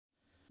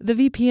The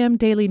VPM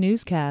Daily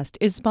Newscast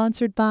is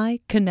sponsored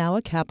by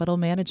Kanawha Capital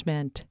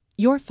Management.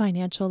 Your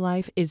financial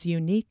life is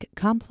unique,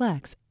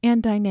 complex,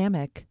 and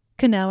dynamic.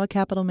 Kanawha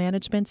Capital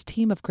Management's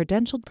team of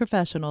credentialed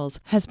professionals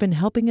has been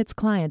helping its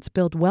clients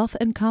build wealth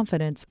and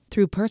confidence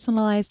through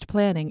personalized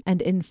planning and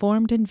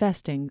informed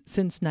investing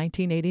since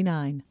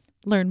 1989.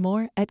 Learn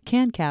more at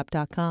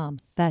cancap.com.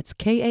 That's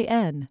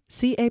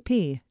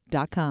KANCAP.com.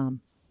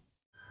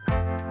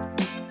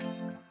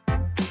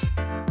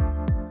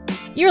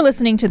 You're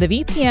listening to the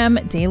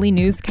VPM Daily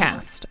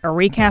Newscast, a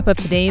recap of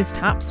today's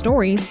top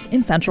stories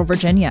in Central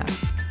Virginia.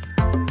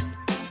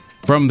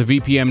 From the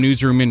VPM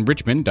Newsroom in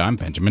Richmond, I'm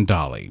Benjamin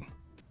Dolly.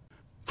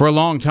 For a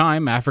long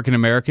time, African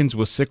Americans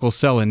with sickle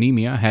cell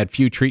anemia had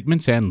few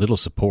treatments and little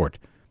support.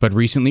 But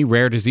recently,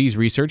 rare disease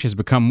research has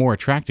become more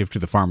attractive to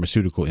the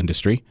pharmaceutical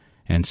industry,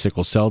 and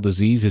sickle cell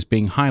disease is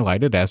being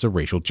highlighted as a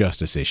racial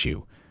justice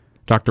issue.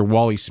 Dr.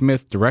 Wally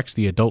Smith directs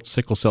the Adult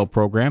Sickle Cell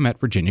Program at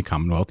Virginia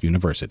Commonwealth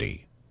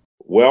University.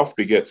 Wealth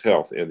begets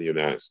health in the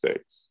United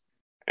States.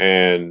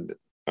 And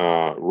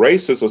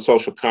race is a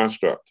social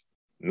construct,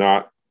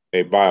 not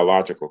a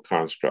biological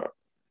construct.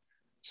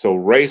 So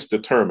race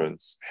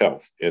determines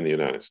health in the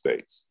United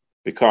States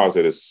because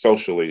it is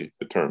socially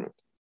determined.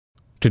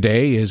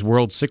 Today is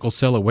World Sickle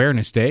Cell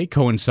Awareness Day,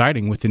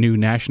 coinciding with the new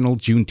national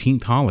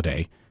Juneteenth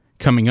holiday.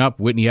 Coming up,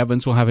 Whitney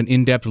Evans will have an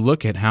in-depth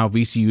look at how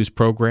VCU's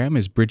program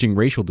is bridging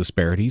racial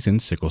disparities in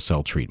sickle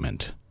cell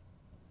treatment.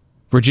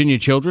 Virginia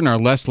children are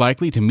less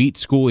likely to meet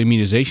school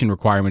immunization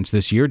requirements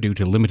this year due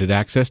to limited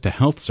access to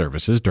health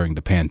services during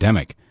the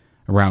pandemic.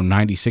 Around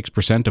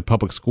 96% of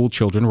public school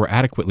children were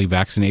adequately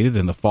vaccinated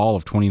in the fall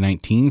of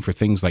 2019 for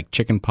things like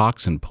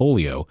chickenpox and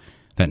polio.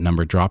 That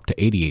number dropped to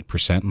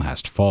 88%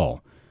 last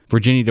fall.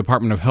 Virginia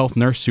Department of Health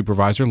Nurse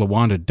Supervisor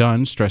LaWanda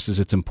Dunn stresses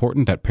it's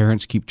important that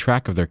parents keep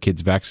track of their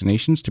kids'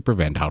 vaccinations to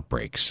prevent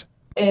outbreaks.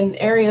 In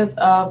areas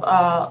of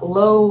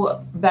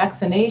low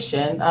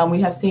vaccination,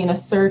 we have seen a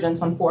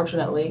surgence,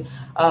 unfortunately,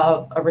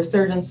 of a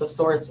resurgence of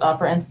sorts,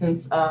 for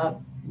instance,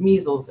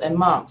 measles and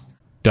mumps.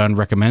 Dunn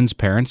recommends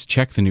parents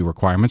check the new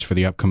requirements for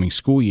the upcoming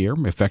school year,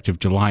 effective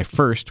July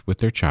 1st, with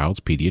their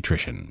child's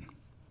pediatrician.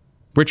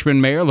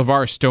 Richmond Mayor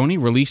LeVar Stoney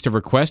released a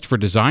request for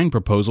design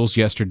proposals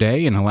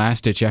yesterday in a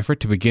last-ditch effort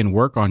to begin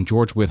work on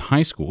George Wythe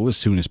High School as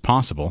soon as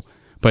possible.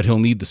 But he'll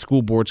need the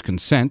school board's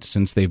consent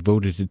since they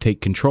voted to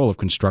take control of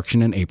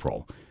construction in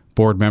April.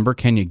 Board member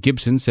Kenya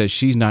Gibson says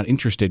she's not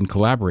interested in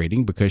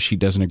collaborating because she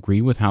doesn't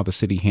agree with how the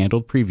city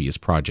handled previous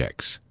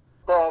projects.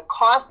 The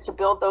cost to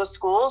build those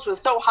schools was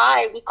so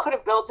high, we could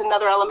have built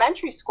another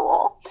elementary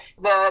school.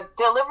 The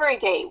delivery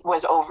date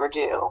was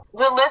overdue.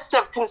 The list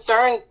of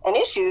concerns and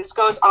issues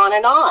goes on.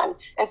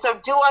 And so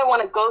do I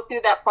want to go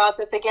through that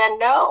process again?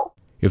 No.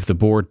 If the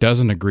board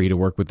doesn't agree to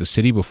work with the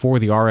city before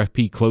the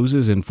RFP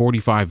closes in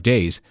 45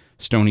 days,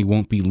 Stoney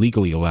won't be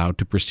legally allowed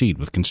to proceed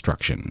with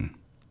construction.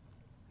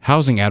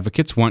 Housing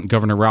advocates want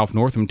Governor Ralph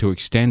Northam to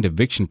extend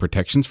eviction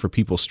protections for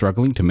people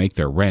struggling to make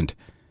their rent.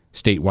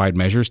 Statewide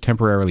measures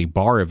temporarily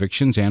bar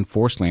evictions and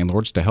force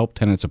landlords to help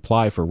tenants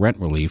apply for rent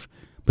relief,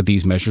 but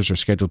these measures are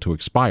scheduled to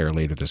expire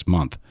later this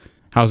month.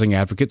 Housing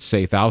advocates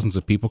say thousands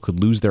of people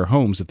could lose their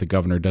homes if the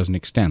governor doesn't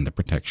extend the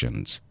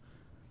protections.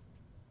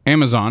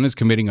 Amazon is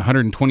committing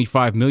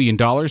 $125 million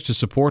to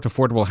support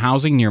affordable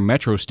housing near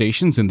metro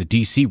stations in the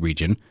D.C.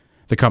 region.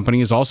 The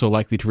company is also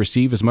likely to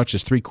receive as much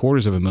as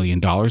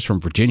 $750,000 from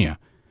Virginia.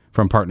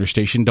 From partner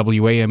station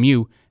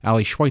WAMU,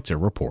 Ali Schweitzer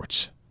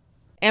reports.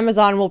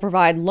 Amazon will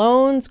provide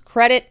loans,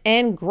 credit,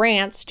 and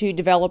grants to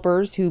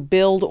developers who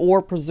build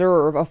or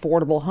preserve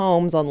affordable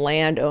homes on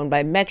land owned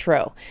by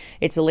Metro.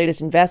 It's the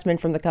latest investment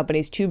from the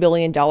company's $2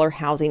 billion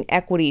housing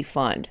equity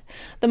fund.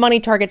 The money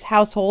targets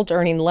households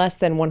earning less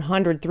than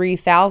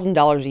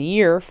 $103,000 a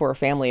year for a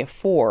family of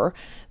four.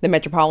 The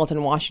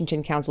Metropolitan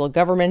Washington Council of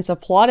Governments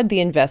applauded the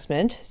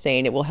investment,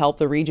 saying it will help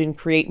the region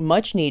create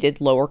much-needed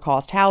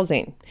lower-cost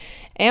housing.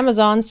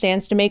 Amazon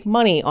stands to make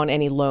money on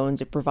any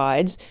loans it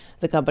provides.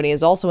 The company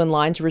is also in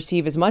line to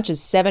receive as much as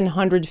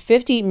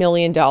 $750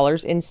 million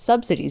in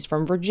subsidies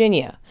from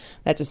Virginia.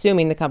 That's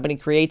assuming the company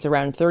creates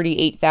around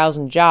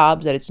 38,000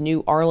 jobs at its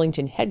new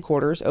Arlington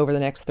headquarters over the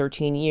next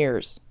 13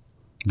 years.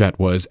 That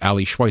was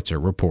Ali Schweitzer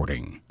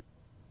reporting.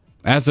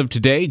 As of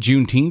today,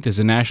 Juneteenth is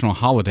a national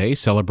holiday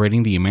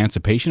celebrating the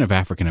emancipation of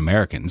African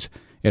Americans.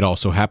 It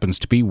also happens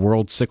to be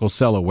World Sickle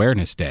Cell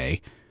Awareness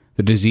Day.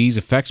 The disease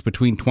affects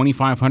between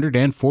 2,500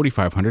 and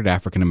 4,500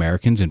 African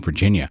Americans in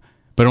Virginia,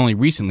 but only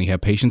recently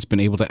have patients been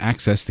able to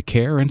access the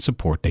care and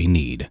support they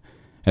need.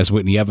 As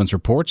Whitney Evans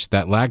reports,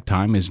 that lag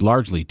time is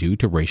largely due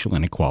to racial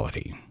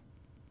inequality.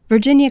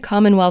 Virginia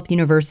Commonwealth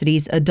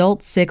University's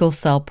Adult Sickle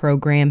Cell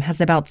Program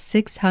has about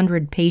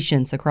 600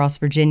 patients across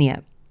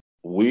Virginia.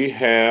 We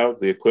have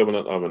the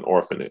equivalent of an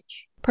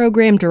orphanage.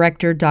 Program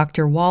Director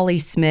Dr. Wally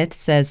Smith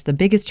says the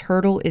biggest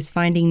hurdle is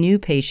finding new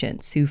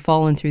patients who've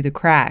fallen through the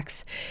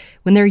cracks.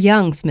 When they're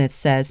young, Smith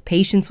says,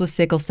 patients with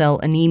sickle cell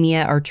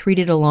anemia are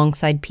treated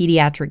alongside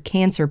pediatric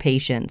cancer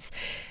patients.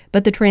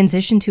 But the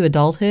transition to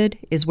adulthood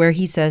is where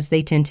he says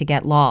they tend to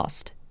get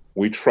lost.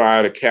 We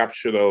try to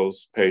capture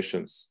those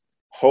patients,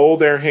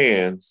 hold their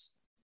hands,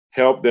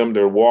 help them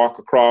to walk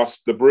across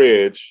the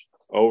bridge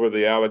over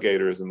the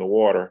alligators in the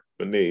water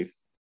beneath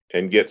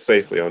and get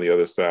safely on the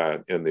other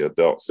side in the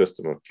adult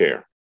system of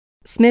care.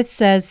 Smith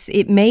says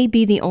it may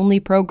be the only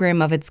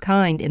program of its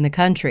kind in the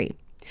country.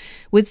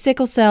 With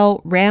sickle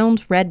cell,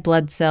 round red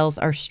blood cells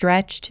are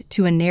stretched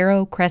to a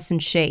narrow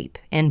crescent shape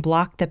and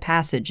block the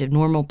passage of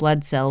normal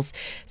blood cells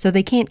so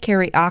they can't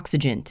carry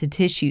oxygen to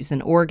tissues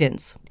and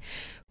organs.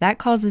 That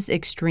causes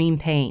extreme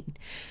pain.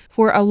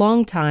 For a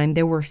long time,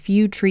 there were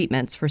few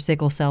treatments for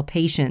sickle cell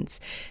patients.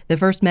 The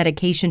first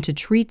medication to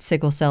treat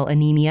sickle cell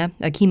anemia,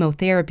 a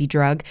chemotherapy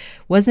drug,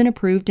 wasn't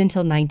approved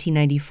until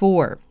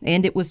 1994,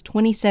 and it was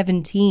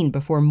 2017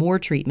 before more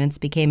treatments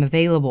became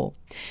available.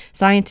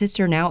 Scientists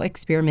are now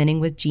experimenting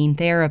with gene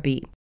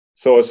therapy.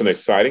 So it's an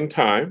exciting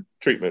time,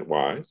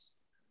 treatment-wise,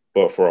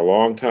 but for a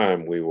long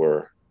time we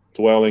were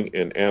dwelling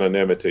in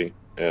anonymity,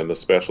 and the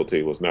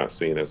specialty was not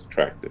seen as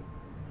attractive.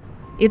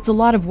 It's a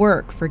lot of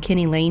work for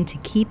Kenny Lane to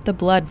keep the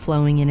blood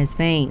flowing in his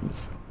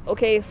veins.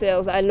 Okay,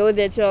 cells, I know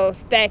that y'all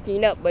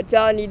stacking up, but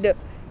y'all need to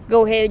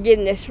go ahead and get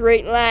in a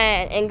straight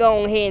line and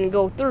go ahead and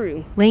go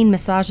through. Lane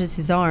massages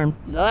his arm.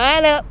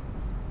 Line up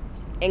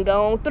and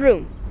go on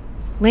through.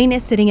 Lane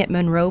is sitting at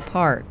Monroe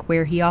Park,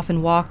 where he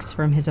often walks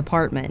from his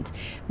apartment.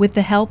 With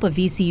the help of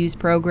VCU's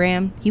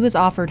program, he was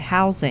offered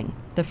housing,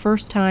 the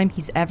first time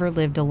he's ever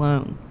lived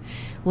alone.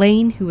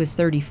 Lane, who is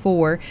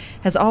 34,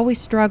 has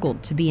always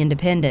struggled to be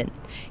independent.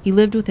 He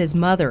lived with his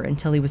mother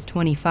until he was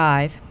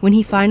 25. When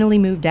he finally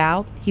moved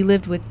out, he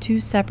lived with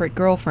two separate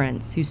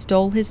girlfriends who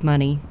stole his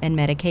money and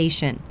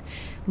medication.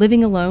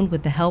 Living alone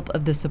with the help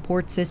of the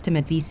support system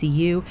at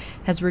VCU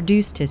has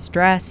reduced his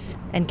stress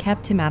and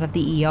kept him out of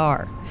the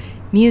ER.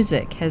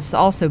 Music has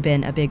also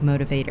been a big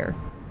motivator.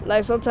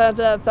 Like sometimes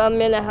if I'm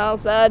in the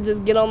house, I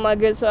just get on my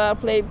guitar,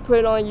 put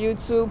it on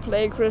YouTube,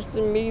 play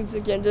Christian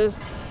music, and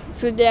just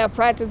sit there and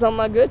practice on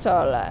my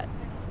guitar a lot.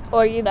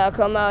 Or either I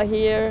come out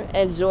here,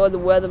 enjoy the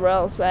weather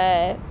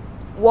outside,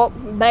 walk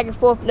back and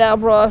forth down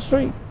Broad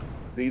Street.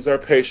 These are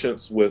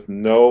patients with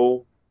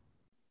no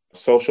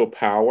social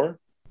power.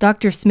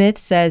 Dr. Smith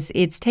says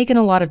it's taken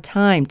a lot of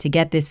time to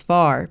get this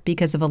far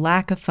because of a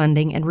lack of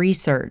funding and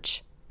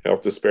research.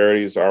 Health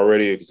disparities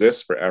already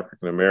exist for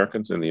African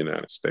Americans in the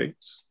United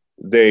States.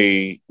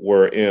 They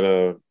were in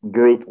a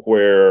group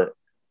where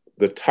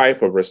the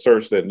type of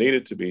research that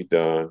needed to be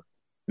done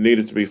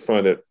needed to be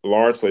funded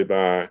largely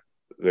by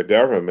the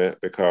government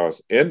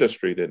because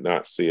industry did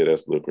not see it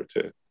as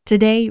lucrative.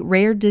 Today,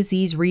 rare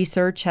disease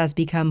research has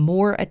become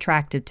more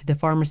attractive to the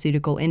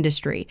pharmaceutical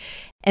industry,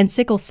 and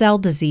sickle cell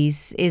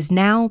disease is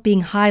now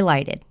being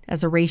highlighted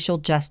as a racial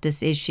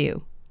justice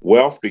issue.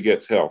 Wealth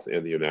begets health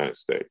in the United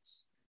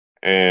States,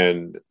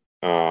 and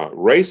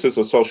race is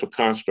a social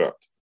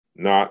construct,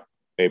 not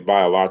a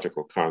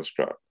biological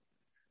construct.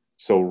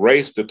 So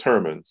race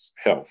determines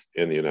health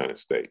in the United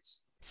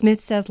States.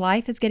 Smith says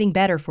life is getting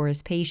better for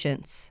his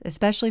patients,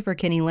 especially for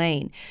Kenny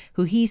Lane,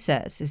 who he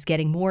says is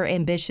getting more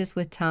ambitious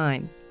with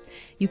time.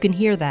 You can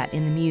hear that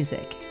in the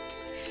music.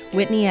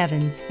 Whitney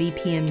Evans,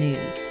 VPM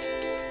News.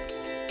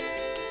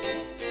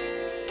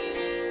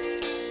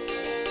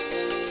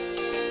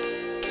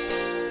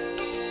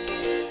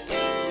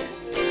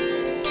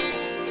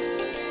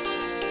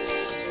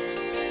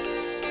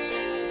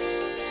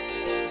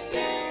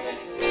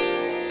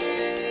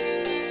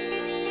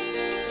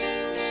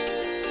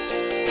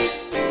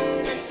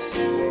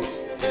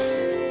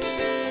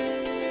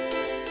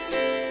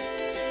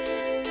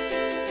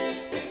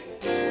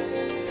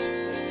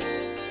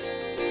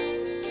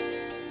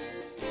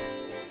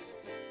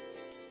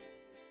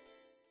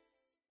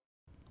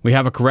 We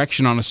have a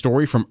correction on a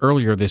story from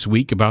earlier this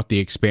week about the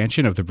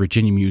expansion of the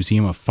Virginia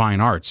Museum of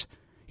Fine Arts.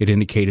 It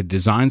indicated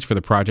designs for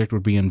the project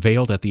would be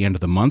unveiled at the end of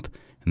the month,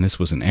 and this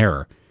was an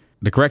error.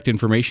 The correct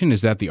information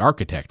is that the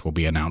architect will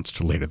be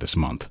announced later this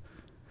month.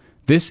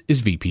 This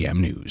is VPM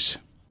News.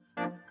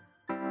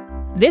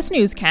 This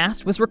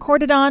newscast was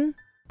recorded on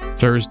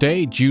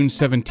Thursday, June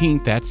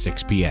 17th at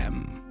 6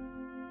 p.m.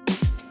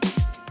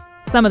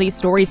 Some of these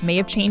stories may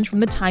have changed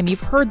from the time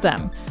you've heard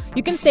them.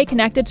 You can stay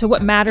connected to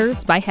what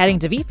matters by heading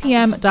to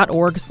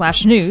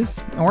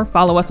vpm.org/news or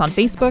follow us on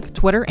Facebook,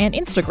 Twitter, and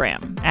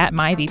Instagram at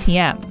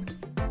MyVPM.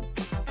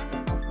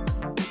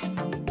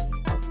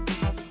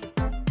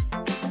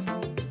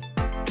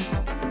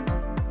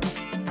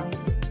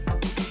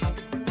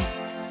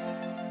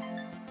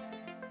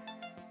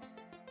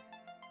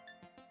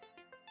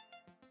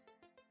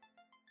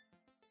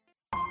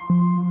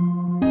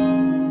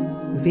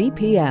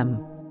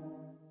 VPM.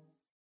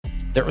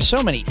 There are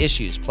so many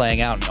issues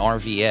playing out in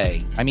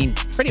RVA. I mean,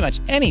 pretty much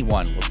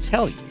anyone will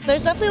tell you.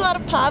 There's definitely a lot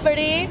of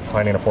poverty.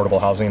 Finding affordable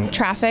housing.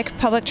 Traffic,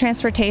 public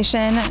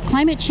transportation.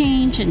 Climate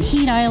change and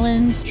heat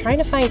islands. Trying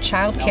to find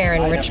childcare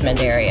in Richmond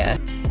area.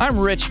 I'm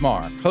Rich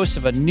Marr, host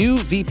of a new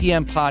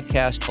VPM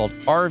podcast called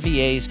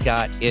RVA's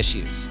Got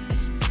Issues.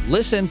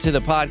 Listen to the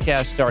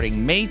podcast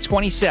starting May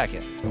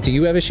 22nd. Do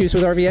you have issues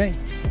with RVA?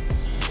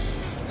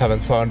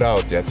 Haven't found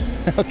out yet.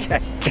 Okay,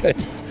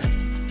 good.